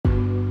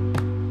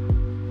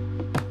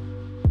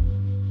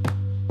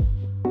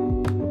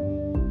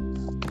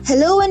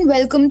Hello and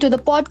welcome to the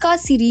podcast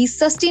series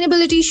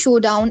Sustainability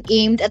Showdown,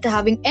 aimed at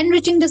having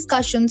enriching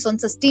discussions on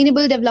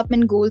sustainable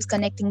development goals,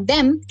 connecting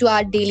them to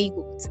our daily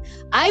goals.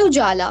 I,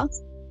 Ujala,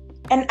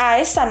 And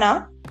I,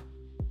 Sana.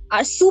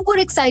 are super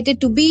excited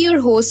to be your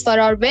host for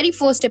our very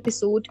first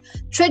episode,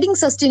 Treading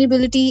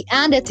Sustainability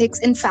and Ethics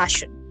in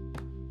Fashion.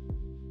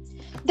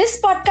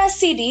 This podcast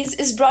series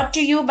is brought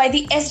to you by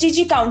the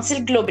SDG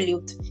Council Global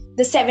Youth.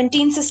 The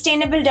 17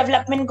 Sustainable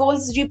Development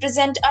Goals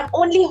represent our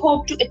only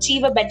hope to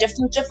achieve a better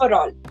future for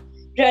all.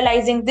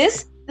 Realizing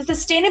this, the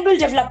Sustainable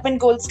Development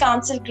Goals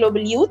Council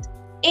Global Youth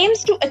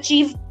aims to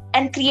achieve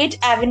and create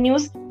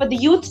avenues for the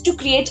youth to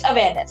create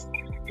awareness,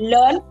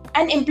 learn,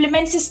 and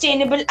implement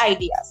sustainable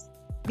ideas.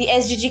 The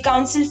SDG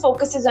Council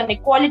focuses on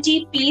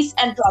equality, peace,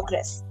 and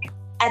progress.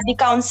 At the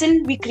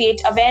Council, we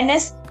create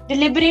awareness,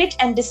 deliberate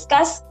and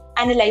discuss,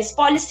 analyze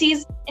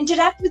policies,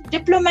 interact with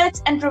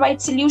diplomats, and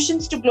provide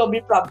solutions to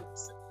global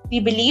problems. We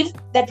believe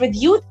that with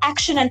youth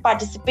action and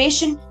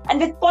participation,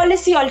 and with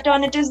policy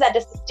alternatives that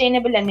are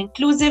sustainable and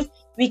inclusive,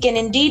 we can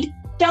indeed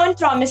turn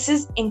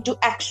promises into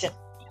action.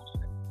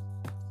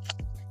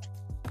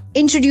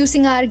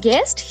 Introducing our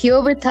guest,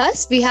 here with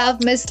us, we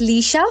have Miss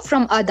Lisha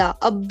from Ada,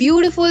 a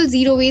beautiful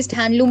zero-waste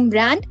handloom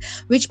brand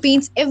which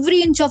paints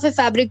every inch of a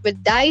fabric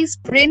with dyes,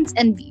 prints,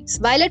 and weaves.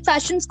 While at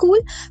fashion school,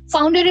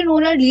 founder and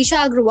owner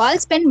Lisha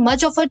Agrawal spent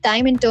much of her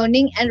time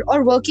interning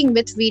or working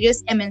with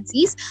various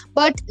MNCs,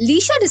 but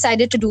Lisha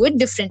decided to do it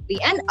differently,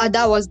 and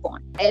Ada was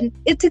born, an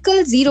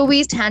ethical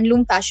zero-waste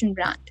handloom fashion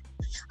brand.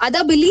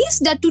 Ada believes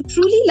that to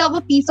truly love a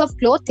piece of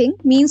clothing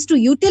means to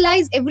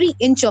utilize every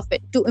inch of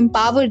it, to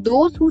empower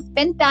those who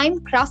spend time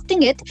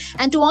crafting it,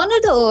 and to honor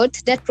the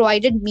earth that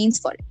provided means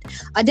for it.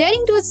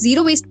 Adhering to a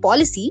zero waste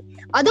policy,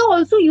 Ada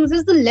also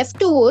uses the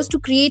leftovers to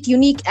create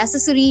unique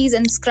accessories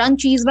and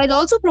scrunchies while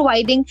also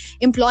providing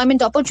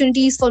employment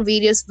opportunities for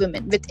various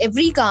women. With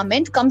every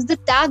garment comes the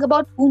tag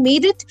about who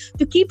made it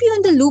to keep you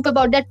in the loop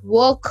about that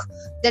work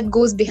that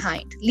goes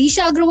behind.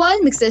 Lisha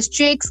Agrawal mixes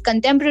chicks,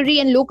 contemporary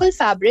and local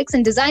fabrics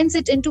and designs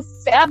it into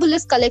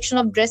fabulous collection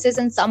of dresses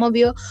and summer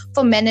wear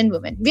for men and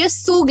women. We are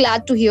so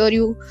glad to hear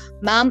you,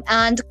 ma'am,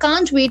 and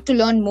can't wait to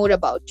learn more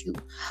about you.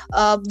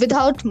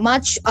 Without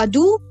much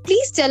ado,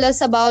 please tell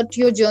us about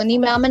your journey,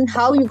 ma'am, and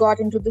how you got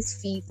into this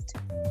field.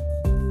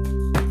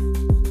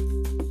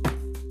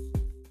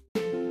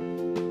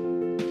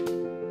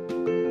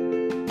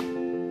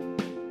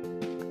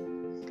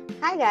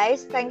 Hi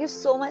guys, thank you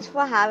so much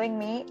for having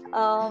me.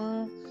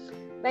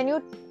 When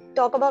you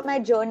talk about my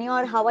journey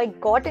or how I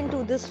got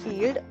into this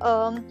field,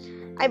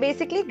 I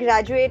basically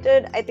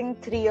graduated I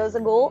think 3 years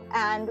ago,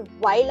 and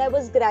while I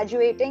was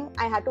graduating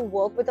I had to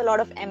work with a lot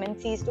of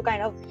MNCs to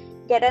kind of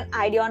get an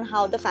idea on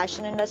how the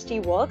fashion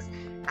industry works.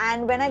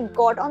 And when I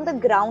got on the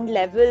ground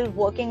level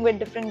working with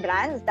different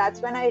brands,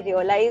 that's when I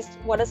realized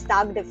what a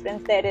stark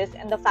difference there is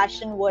in the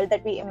fashion world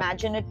that we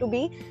imagine it to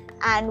be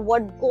and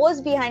what goes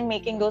behind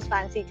making those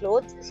fancy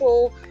clothes.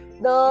 So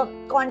the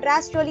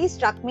contrast really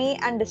struck me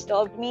and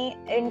disturbed me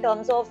in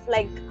terms of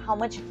like how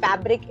much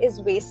fabric is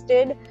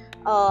wasted,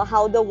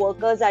 how the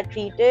workers are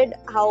treated,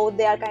 how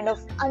they are kind of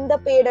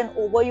underpaid and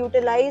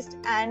overutilized,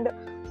 and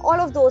all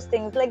of those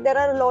things. Like there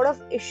are a lot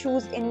of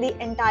issues in the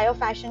entire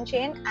fashion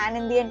chain and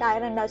in the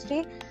entire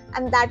industry,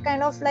 and that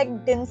kind of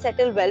like didn't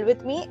settle well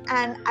with me,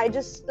 and I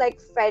just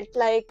like felt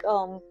like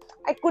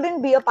I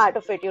couldn't be a part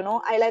of it,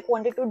 I like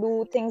wanted to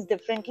do things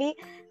differently.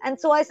 And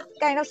so I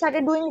kind of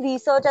started doing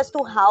research as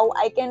to how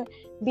I can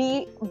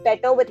be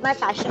better with my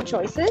fashion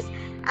choices.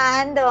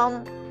 And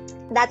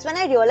that's when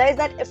I realized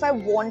that if I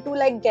want to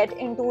like get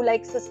into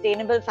like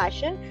sustainable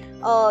fashion,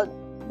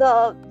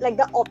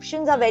 the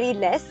options are very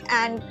less,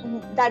 and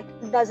that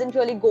doesn't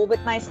really go with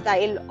my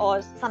style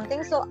or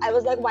something. So I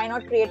was like, why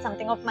not create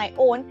something of my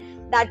own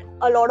that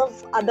a lot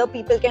of other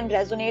people can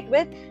resonate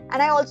with.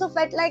 And I also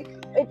felt like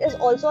it is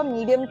also a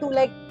medium to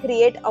like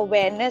create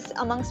awareness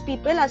amongst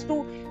people as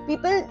to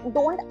people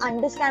don't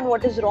understand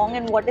what is wrong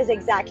and what is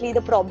exactly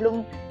the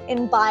problem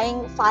in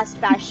buying fast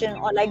fashion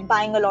or like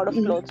buying a lot of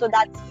clothes. So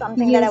that's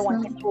something that I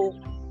wanted to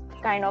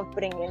kind of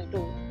bring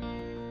into.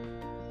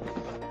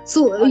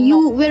 So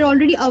you were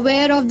already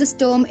aware of this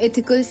term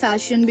ethical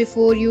fashion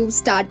before you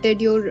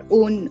started your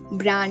own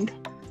brand?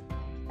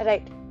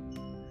 Right.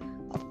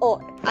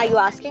 Oh, are you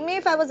asking me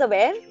if I was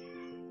aware?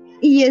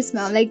 Yes,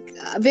 ma'am. Like,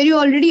 were you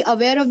already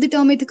aware of the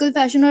term ethical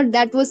fashion, or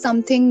that was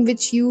something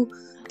which you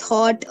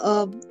thought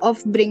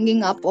of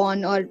bringing up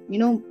on, or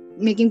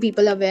making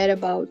people aware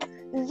about?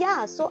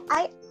 Yeah, so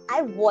I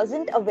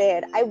wasn't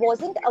aware. I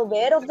wasn't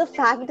aware of the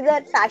fact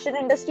that fashion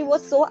industry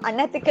was so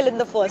unethical in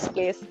the first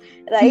place,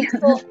 right?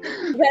 So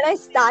when I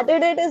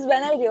started it is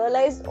when I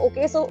realized,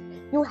 okay, so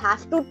you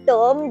have to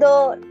term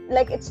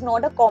it's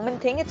not a common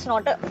thing. It's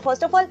not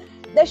first of all,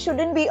 there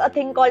shouldn't be a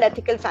thing called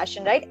ethical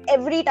fashion, right?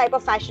 Every type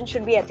of fashion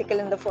should be ethical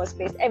in the first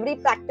place. Every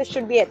practice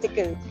should be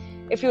ethical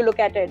if you look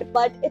at it,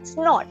 but it's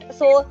not.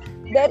 So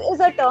there is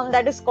a term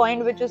that is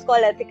coined which is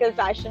called ethical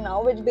fashion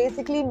now, which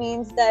basically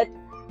means that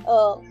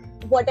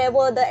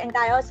whatever the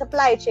entire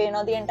supply chain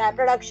or the entire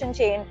production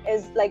chain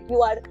is, like,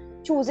 you are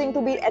choosing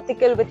to be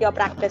ethical with your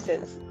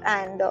practices.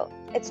 And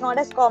it's not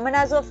as common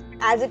as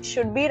it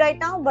should be right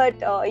now, but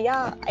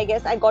yeah, I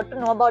guess I got to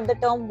know about the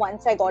term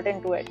once I got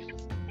into it.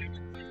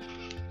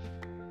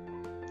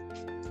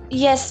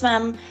 Yes,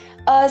 ma'am.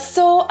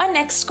 So our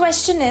next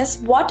question is,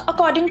 what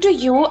according to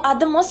you are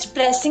the most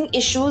pressing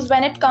issues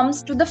when it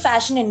comes to the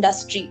fashion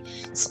industry,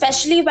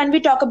 especially when we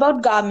talk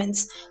about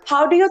garments?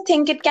 How do you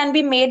think it can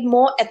be made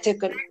more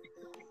ethical?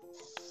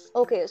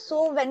 Okay,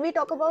 so when we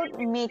talk about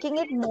making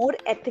it more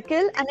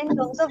ethical and in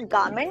terms of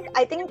garment,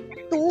 I think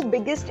two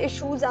biggest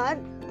issues are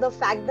the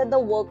fact that the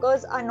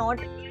workers are not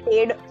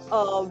paid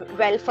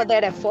well for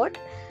their effort,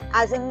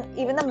 as in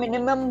even the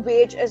minimum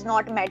wage is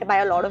not met by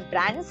a lot of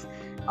brands.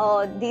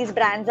 These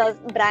brands are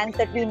brands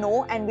that we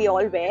know and we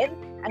all wear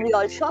and we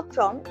all shop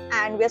from,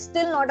 and we're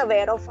still not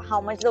aware of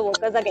how much the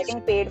workers are getting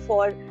paid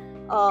for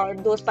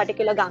those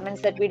particular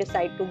garments that we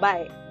decide to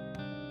buy.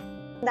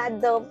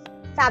 That the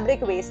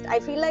fabric waste,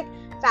 I feel like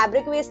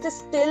fabric waste is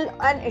still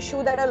an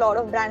issue that a lot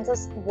of brands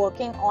are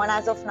working on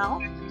as of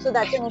now. So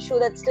that's an issue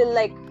that's still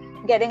like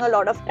getting a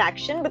lot of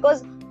traction,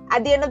 because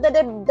at the end of the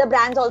day, the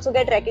brands also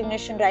get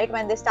recognition, right,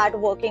 when they start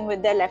working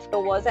with their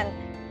leftovers, and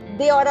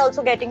they are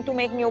also getting to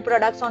make new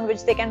products on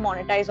which they can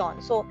monetize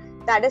on. So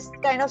that is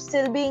kind of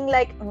still being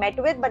like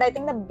met with. But I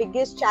think the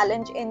biggest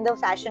challenge in the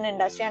fashion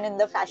industry and in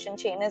the fashion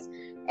chain is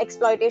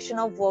exploitation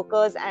of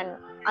workers and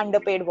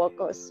underpaid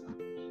workers.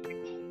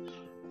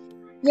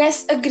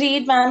 Yes,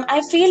 agreed, ma'am.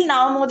 I feel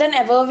now more than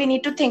ever we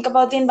need to think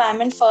about the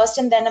environment first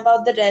and then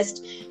about the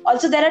rest.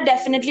 Also, there are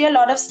definitely a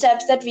lot of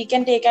steps that we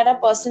can take at a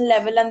personal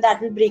level, and that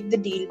will break the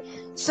deal.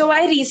 So,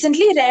 I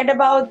recently read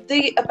about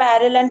the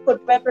apparel and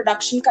footwear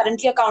production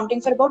currently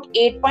accounting for about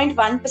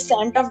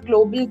 8.1% of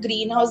global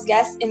greenhouse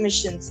gas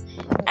emissions.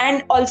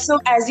 And also,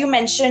 as you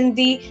mentioned,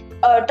 the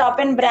top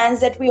end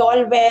brands that we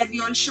all wear, we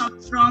all shop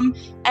from,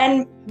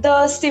 and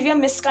the severe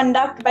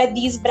misconduct by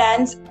these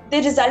brands,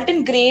 they result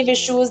in grave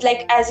issues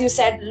like, as you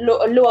said,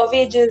 lower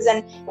wages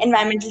and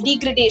environmental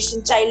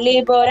degradation, child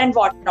labor, and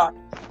whatnot.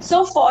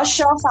 So for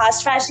sure,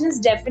 fast fashion is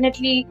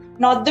definitely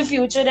not the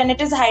future, and it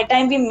is high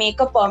time we make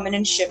a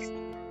permanent shift.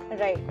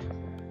 Right,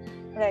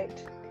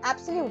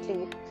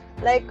 absolutely.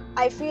 Like,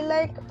 I feel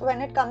like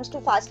when it comes to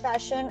fast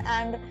fashion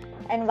and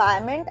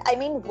environment, I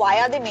mean,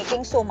 why are they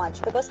making so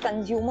much? Because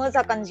consumers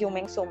are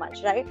consuming so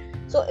much, right?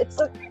 So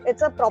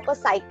it's a proper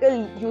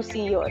cycle you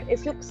see here.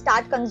 If you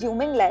start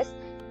consuming less,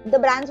 the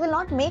brands will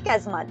not make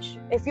as much.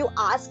 If you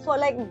ask for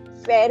like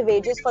fair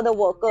wages for the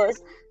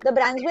workers, the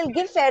brands will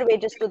give fair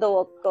wages to the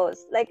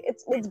workers. Like,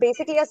 it's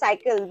basically a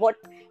cycle. What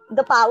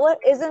the power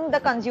is in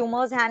the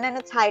consumer's hand, and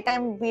it's high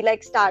time we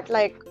like start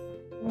like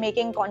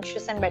making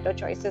conscious and better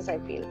choices, I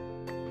feel.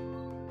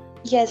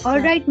 Yes. All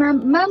right,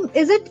 ma'am. Ma'am,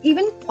 is it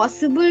even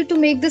possible to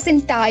make this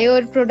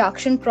entire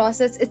production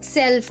process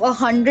itself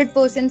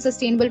 100%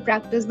 sustainable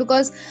practice?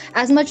 Because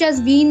as much as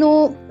we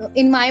know,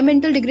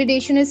 environmental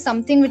degradation is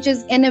something which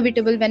is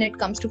inevitable when it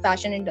comes to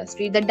fashion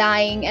industry. The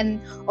dyeing and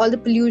all the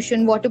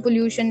pollution, water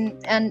pollution,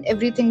 and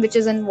everything which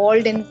is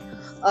involved in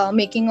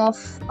making of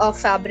a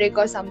fabric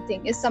or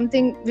something is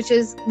something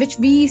which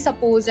we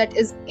suppose that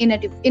is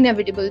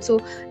inevitable.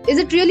 So is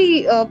it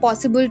really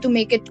possible to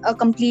make it a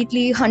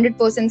completely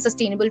 100%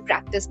 sustainable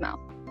practice, ma'am?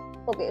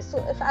 Okay,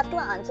 so if I have to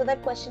answer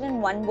that question in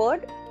one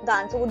word, the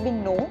answer would be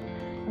no.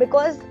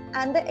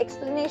 And the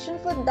explanation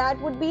for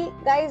that would be,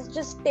 guys,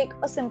 just take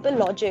a simple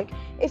logic.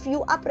 If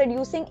you are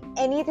producing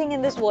anything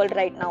in this world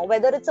right now,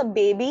 whether it's a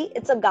baby,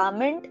 it's a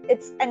garment,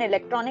 it's an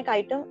electronic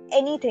item,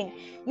 anything,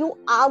 you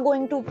are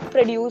going to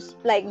produce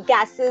like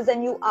gases,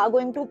 and you are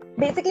going to,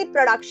 basically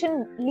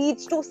production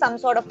leads to some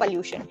sort of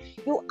pollution.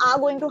 You are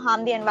going to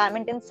harm the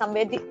environment in some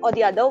way or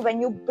the other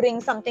when you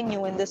bring something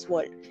new in this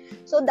world.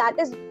 So that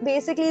is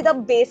basically the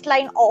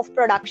baseline of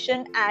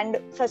production and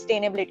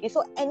sustainability.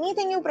 So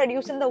anything you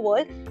produce in the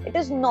world, it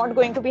is not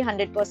going to be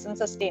 100%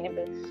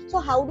 sustainable. So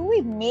how do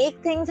we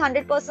make things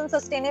 100%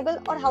 sustainable,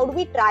 or how do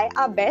we try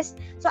our best?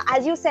 So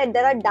as you said,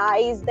 there are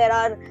dyes,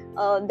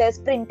 there's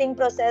printing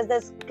process,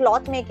 there's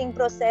cloth making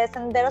process,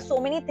 and there are so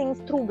many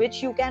things through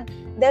which you can,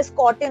 there's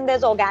cotton,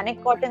 there's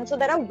organic cotton. So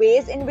there are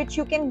ways in which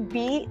you can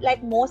be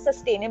like more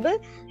sustainable.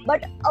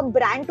 But a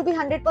brand to be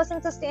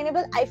 100%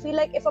 sustainable, I feel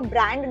like if a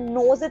brand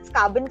knows its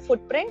carbon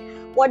footprint,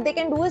 what they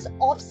can do is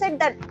offset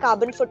that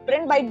carbon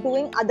footprint by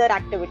doing other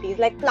activities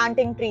like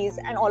planting trees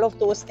and all of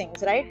those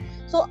things, right?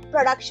 So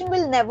production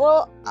will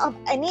never,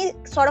 any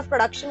sort of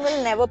production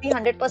will never be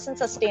 100%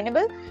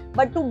 sustainable.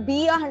 But to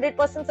be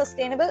 100%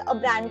 sustainable, a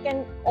brand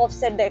can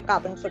offset their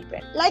carbon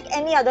footprint like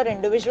any other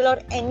individual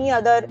or any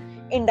other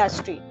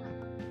industry.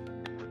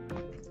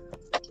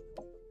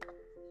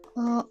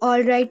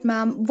 All right,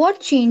 ma'am.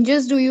 What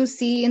changes do you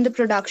see in the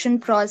production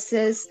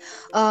process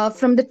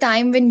from the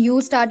time when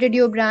you started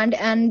your brand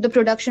and the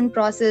production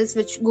process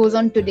which goes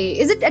on today?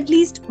 Is it at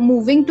least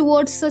moving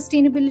towards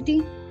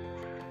sustainability?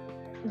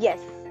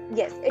 Yes,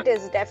 it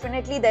is.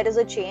 Definitely there is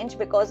a change,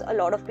 because a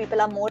lot of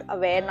people are more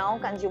aware now.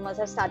 Consumers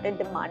have started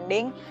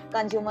demanding.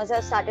 Consumers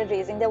have started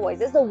raising their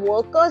voices. The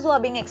workers who are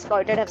being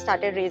exploited have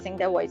started raising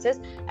their voices.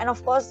 And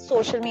of course,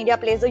 social media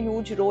plays a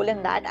huge role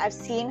in that. I've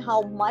seen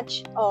how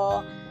much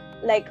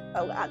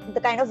the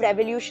kind of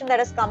revolution that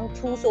has come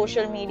through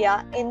social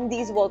media in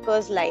these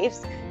workers'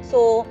 lives.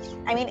 So,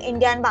 I mean,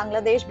 India and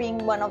Bangladesh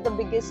being one of the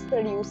biggest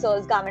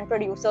garment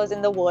producers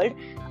in the world,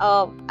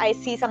 I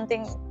see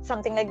something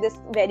like this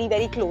very,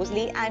 very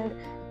closely, and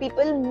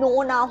people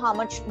know now how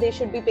much they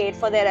should be paid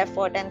for their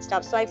effort and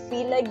stuff. So I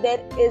feel like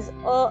there is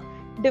a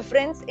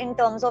difference in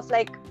terms of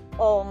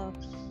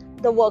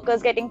the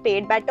workers getting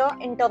paid better.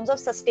 In terms of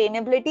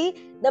sustainability,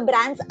 the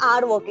brands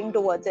are working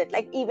towards it.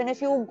 Like, even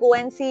if you go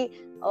and see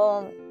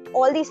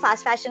all these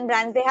fast fashion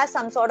brands, they have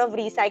some sort of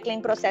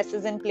recycling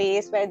processes in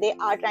place where they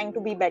are trying to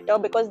be better,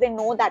 because they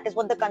know that is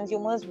what the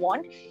consumers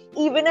want.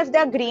 Even if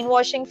they're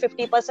greenwashing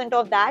 50%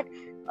 of that,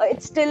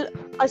 it's still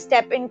a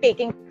step they're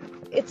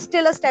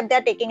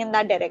taking in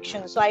that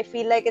direction. So I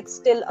feel like it's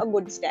still a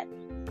good step.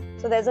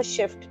 So there's a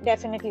shift,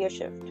 definitely a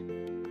shift.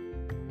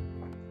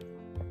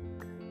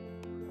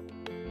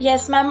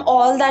 Yes, ma'am.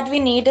 All that we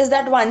need is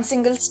that one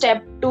single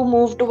step to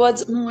move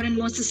towards more and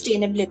more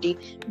sustainability.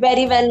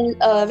 Very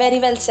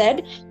well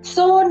said.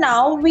 So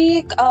now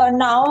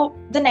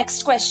the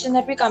next question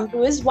that we come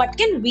to is, what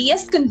can we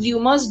as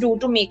consumers do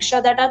to make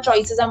sure that our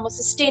choices are more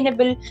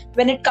sustainable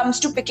when it comes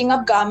to picking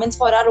up garments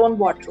for our own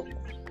wardrobe?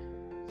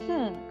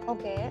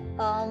 Okay.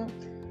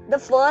 The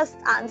first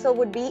answer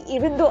would be,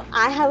 even though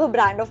I have a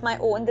brand of my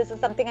own, this is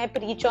something I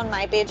preach on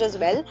my page as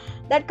well,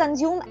 that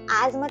consume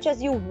as much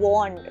as you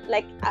want.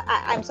 Like,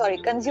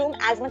 consume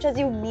as much as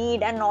you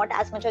need and not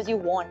as much as you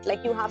want.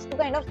 Like, you have to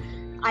kind of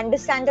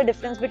understand the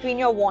difference between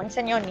your wants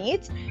and your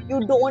needs. You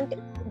don't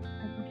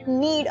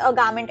need a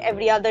garment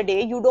every other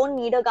day. You don't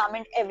need a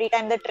garment every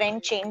time the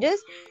trend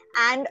changes.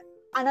 And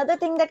another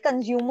thing that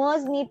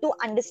consumers need to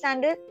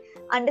understand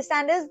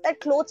is that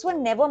clothes were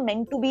never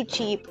meant to be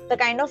cheap. The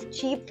kind of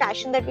cheap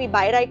fashion that we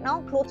buy right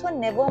now, clothes were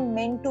never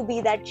meant to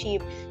be that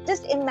cheap.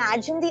 Just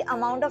imagine the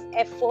amount of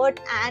effort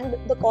and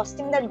the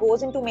costing that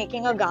goes into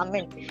making a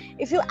garment.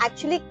 If you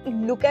actually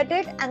look at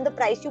it and the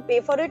price you pay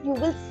for it, you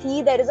will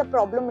see there is a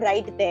problem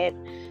right there.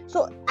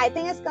 So I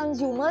think as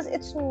consumers,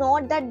 it's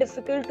not that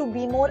difficult to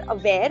be more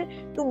aware,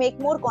 to make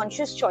more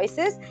conscious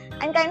choices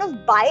and kind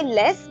of buy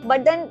less,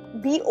 but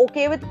then be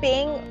okay with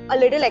paying a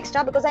little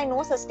extra, because I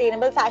know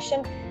sustainable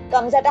fashion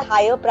comes at a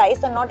higher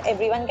price and not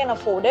everyone can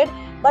afford it.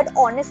 But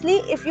honestly,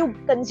 if you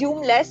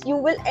consume less, you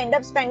will end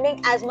up spending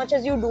as much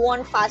as you do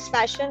on fast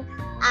fashion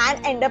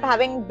and end up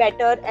having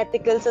better,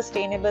 ethical,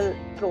 sustainable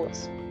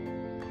clothes.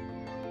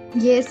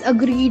 Yes,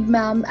 agreed,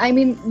 ma'am. I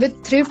mean,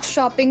 with thrift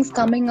shoppings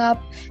coming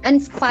up,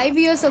 and 5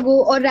 years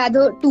ago, or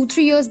rather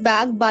 2-3 years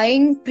back,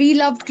 buying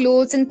pre-loved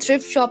clothes and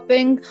thrift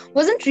shopping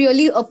wasn't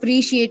really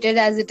appreciated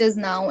as it is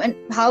now, and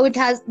how it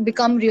has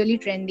become really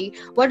trendy.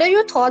 What are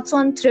your thoughts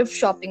on thrift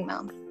shopping,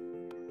 ma'am?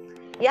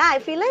 Yeah, I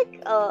feel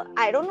like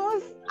I don't know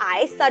if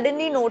I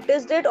suddenly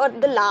noticed it, or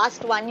the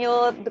last 1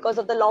 year, because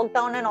of the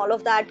lockdown and all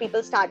of that,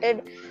 people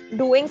started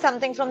doing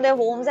something from their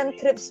homes, and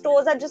thrift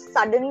stores are just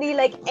suddenly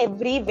like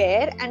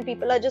everywhere, and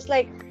people are just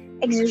like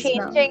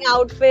exchanging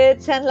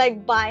outfits and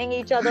like buying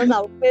each other's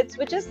outfits,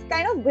 which is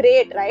kind of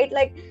great, right?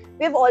 Like,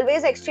 we've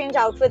always exchanged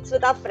outfits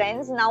with our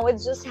friends. Now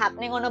it's just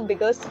happening on a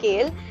bigger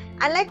scale.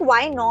 And like,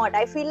 why not?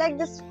 I feel like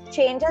this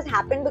change has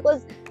happened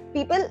because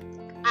people,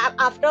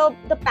 after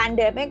the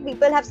pandemic,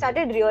 people have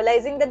started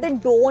realizing that they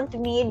don't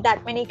need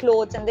that many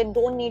clothes and they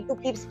don't need to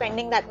keep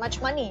spending that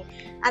much money.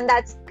 And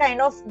that's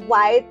kind of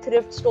why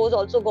thrift stores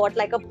also got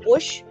like a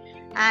push.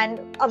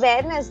 And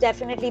awareness,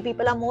 definitely,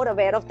 people are more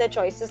aware of their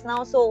choices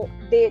now. So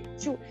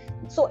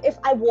if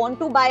I want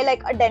to buy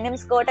like a denim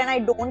skirt and I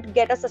don't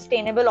get a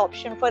sustainable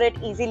option for it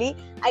easily,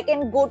 I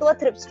can go to a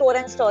thrift store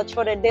and search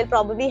for it. They'll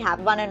probably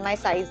have one in my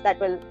size that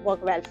will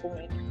work well for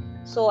me.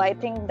 So I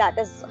think that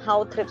is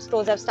how thrift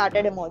stores have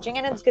started emerging,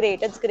 and it's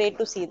great. It's great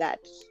to see that.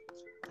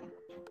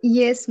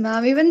 Yes,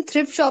 ma'am. Even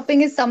thrift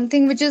shopping is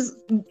something which is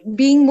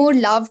being more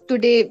loved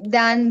today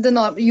than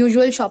the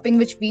usual shopping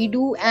which we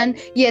do. And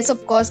yes,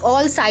 of course,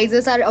 all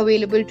sizes are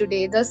available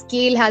today. The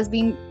scale has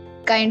been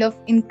kind of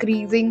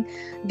increasing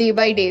day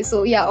by day.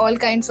 So yeah, all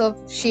kinds of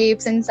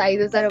shapes and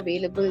sizes are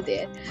available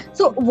there.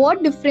 So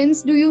what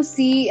difference do you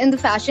see in the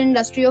fashion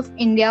industry of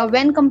India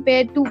when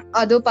compared to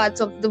other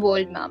parts of the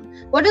world, ma'am?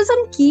 What are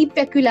some key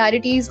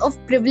peculiarities of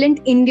prevalent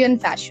Indian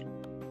fashion?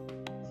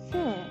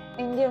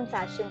 Indian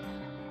fashion.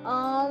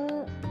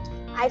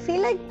 I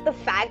feel like the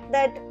fact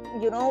that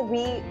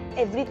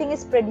everything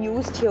is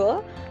produced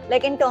here,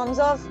 like in terms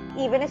of,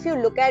 even if you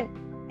look at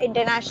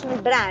international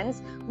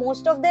brands,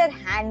 most of their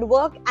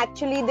handwork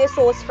actually they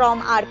source from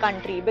our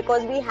country,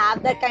 because we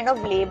have that kind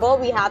of labor,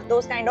 we have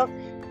those kind of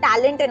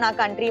talent in our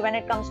country when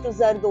it comes to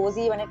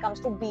zardozi, when it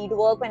comes to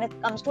beadwork, when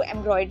it comes to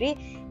embroidery.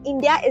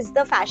 India is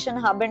the fashion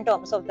hub in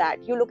terms of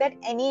that. You look at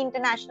any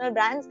international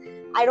brands,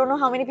 I don't know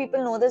how many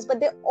people know this,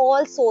 but they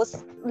all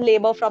source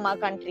labor from our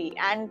country.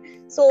 And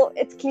so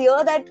it's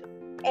clear that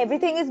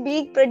everything is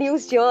being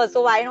produced here.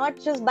 So why not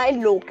just buy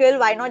local?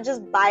 Why not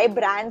just buy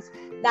brands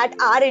that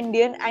are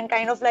Indian and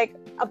kind of like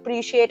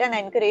appreciate and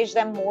encourage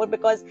them more?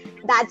 Because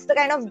that's the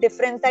kind of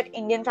difference that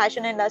Indian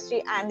fashion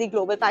industry and the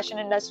global fashion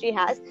industry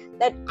has,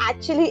 that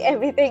actually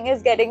everything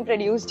is getting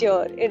produced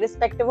here,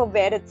 irrespective of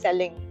where it's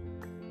selling.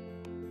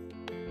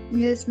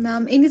 Yes,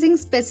 ma'am. Anything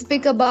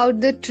specific about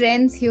the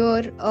trends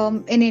here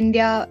in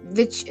India,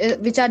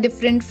 which are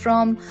different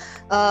from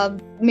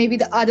maybe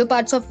the other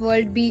parts of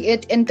world, be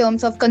it in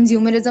terms of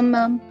consumerism,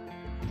 ma'am?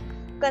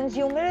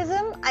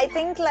 Consumerism, I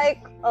think,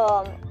 like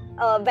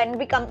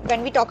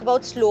when we talk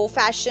about slow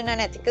fashion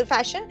and ethical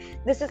fashion,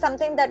 this is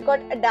something that got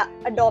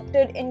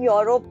adopted in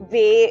Europe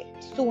way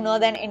sooner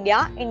than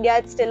India.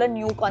 It's still a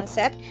new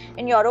concept.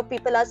 In Europe,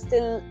 people are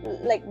still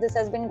like, this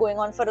has been going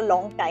on for a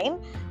long time.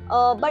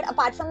 But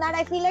apart from that,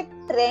 I feel like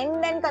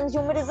trend and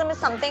consumerism is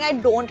something I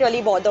don't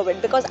really bother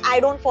with, because I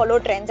don't follow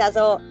trends as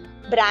a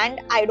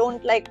brand. I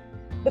don't like,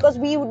 because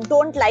we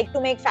don't like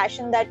to make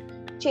fashion that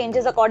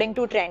changes according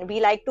to trend. We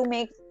like to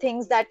make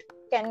things that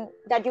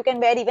you can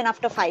wear even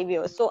after 5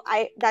 years. So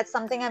that's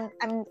something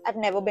I've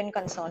never been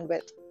concerned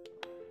with.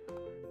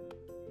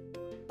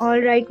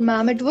 All right,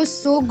 ma'am. It was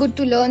so good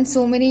to learn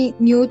so many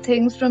new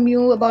things from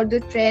you about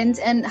the trends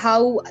and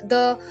how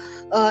the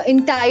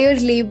entire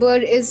labor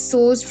is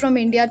sourced from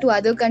India to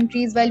other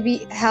countries, while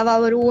we have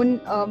our own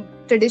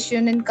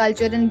tradition and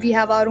culture, and we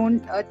have our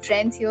own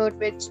trends here,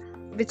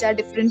 which are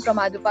different from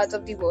other parts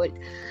of the world.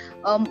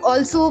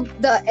 Also,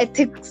 the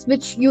ethics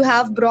which you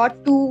have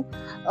brought to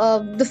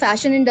the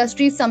fashion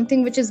industry is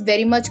something which is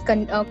very much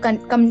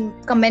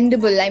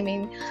commendable. I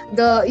mean,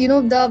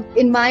 the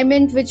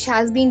environment which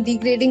has been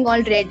degrading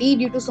already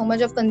due to so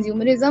much of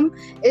consumerism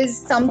is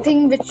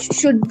something which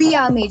should be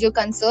our major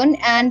concern.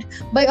 And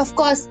by, of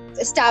course,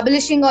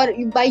 establishing or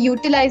by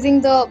utilizing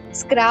the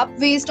scrap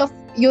waste of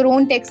your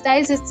own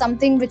textiles is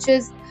something which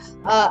is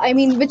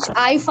which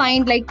I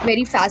find like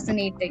very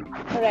fascinating.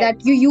 Right.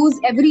 That you use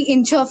every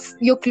inch of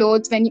your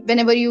clothes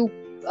whenever you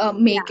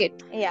make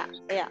it.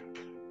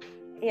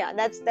 Yeah,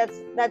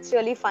 that's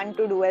really fun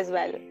to do as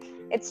well.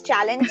 It's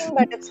challenging,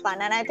 but it's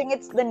fun, and I think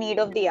it's the need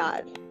of the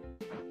hour.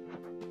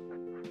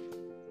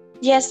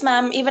 Yes,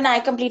 ma'am. Even I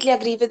completely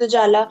agree with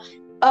Ujala.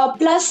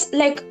 Plus,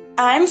 like,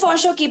 I'm for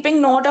sure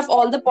keeping note of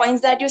all the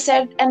points that you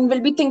said, and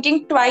will be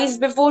thinking twice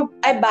before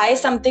I buy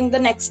something the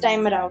next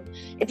time around.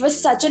 It was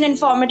such an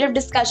informative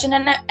discussion,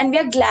 and we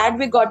are glad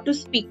we got to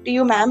speak to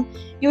you, ma'am.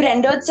 You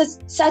rendered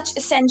such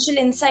essential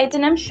insights,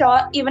 and I'm sure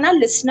even our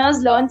listeners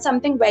learned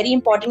something very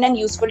important and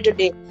useful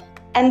today.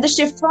 And the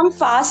shift from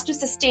fast to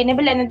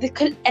sustainable and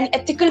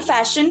ethical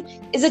fashion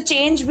is a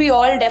change we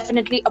all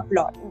definitely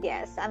applaud.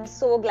 Yes, I'm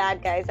so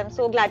glad, guys. I'm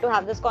so glad to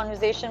have this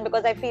conversation,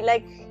 because I feel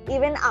like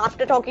even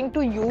after talking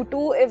to you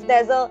two, if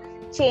there's a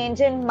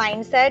change in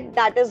mindset,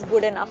 that is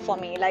good enough for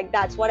me. Like,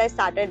 that's what I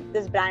started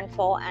this brand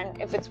for,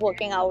 and if it's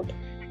working out,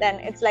 then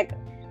it's like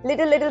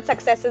little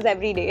successes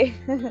every day.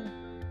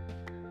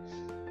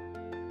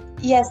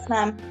 Yes,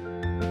 ma'am.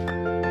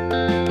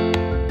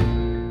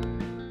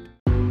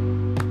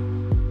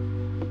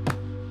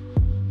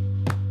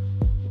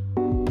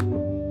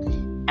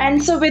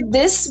 And so with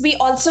this, we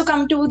also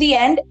come to the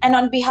end. And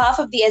on behalf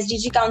of the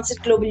SDG Council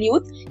Global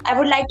Youth, I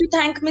would like to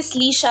thank Ms.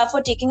 Lisha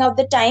for taking out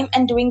the time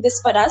and doing this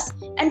for us,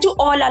 and to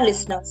all our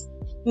listeners.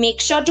 Make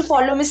sure to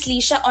follow Ms.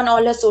 Lisha on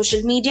all her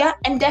social media,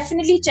 and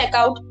definitely check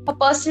out her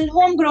personal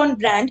homegrown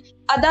brand,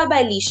 Ada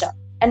by Lisha.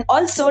 And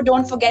also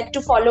don't forget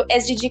to follow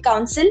SDG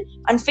Council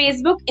on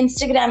Facebook,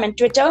 Instagram and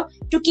Twitter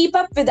to keep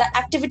up with our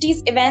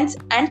activities, events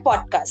and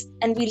podcasts.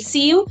 And we'll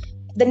see you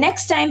the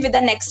next time with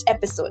the next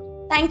episode.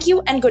 Thank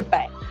you and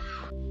goodbye.